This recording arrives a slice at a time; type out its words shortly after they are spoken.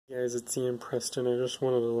Hey guys, it's Ian Preston. I just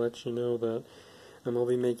wanted to let you know that I'll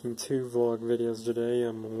be making two vlog videos today.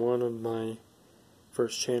 One on my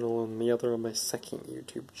first channel and the other on my second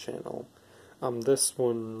YouTube channel. This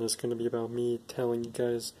one is going to be about me telling you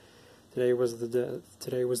guys today was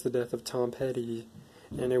the death of Tom Petty,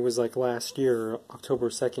 and it was like last year, October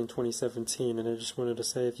 2nd, 2017. And I just wanted to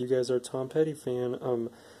say, if you guys are a Tom Petty fan,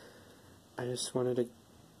 I just wanted to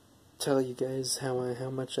tell you guys how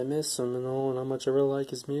much I miss him and all, and how much I really like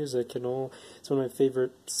his music and all. It's one of my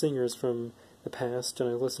favorite singers from the past, and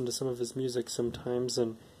I listen to some of his music sometimes,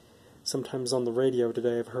 and sometimes on the radio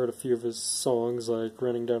today I've heard a few of his songs like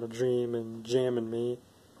Running Down a Dream and Jammin' Me,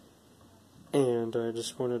 and I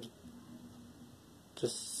just wanted to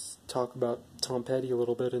just talk about Tom Petty a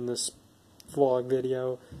little bit in this vlog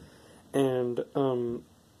video. And I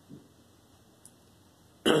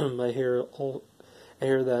hear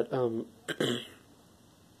that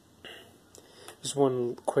just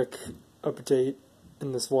one quick update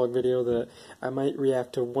in this vlog video, that I might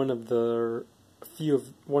react to one of the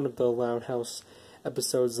Loud House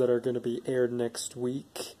episodes that are going to be aired next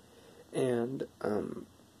week, and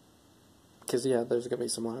because yeah, there's going to be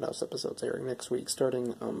some Loud House episodes airing next week,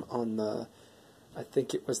 starting on the, I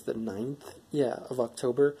think it was the 9th, yeah, of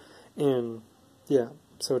October, and yeah,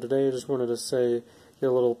 so today I just wanted to say,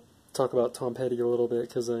 talk about Tom Petty a little bit,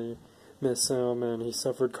 because I miss him, and he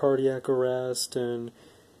suffered cardiac arrest, and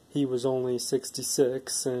he was only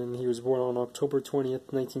 66, and he was born on October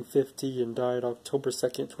 20th, 1950, and died October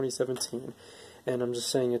 2nd, 2017, and I'm just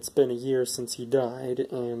saying, it's been a year since he died,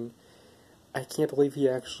 and I can't believe he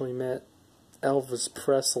actually met Elvis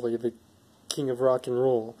Presley, the king of rock and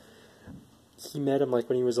roll. He met him like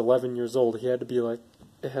when he was 11 years old. It had to be like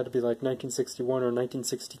 1961 or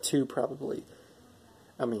 1962 probably.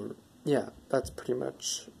 I mean, yeah, that's pretty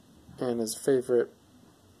much. And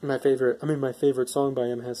my favorite song by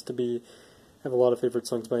him has to be, I have a lot of favorite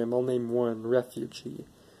songs by him. I'll name one, Refugee.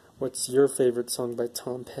 What's your favorite song by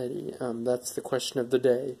Tom Petty? That's the question of the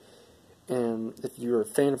day. And if you're a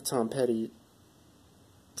fan of Tom Petty,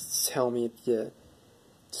 tell me,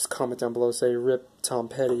 just comment down below, say RIP Tom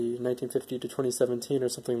Petty, 1950 to 2017 or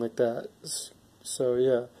something like that. So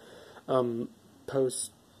yeah,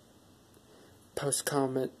 post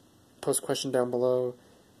question down below.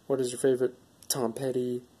 What is your favorite Tom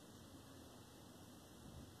Petty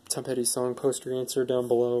song? Post your answer down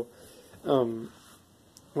below.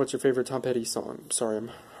 What's your favorite Tom Petty song? Sorry, I'm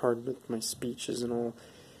hard with my speeches and all,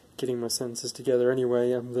 getting my sentences together.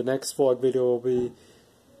 Anyway, the next vlog video will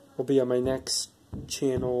be on my next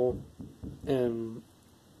channel, and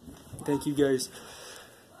thank you guys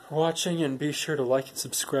for watching, and be sure to like and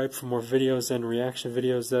subscribe for more videos and reaction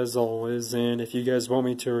videos as always. And if you guys want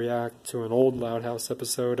me to react to an old Loud House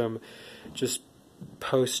episode, just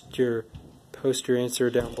post your answer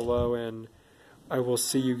down below, and I will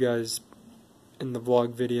see you guys in the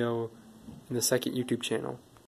vlog video in the second YouTube channel.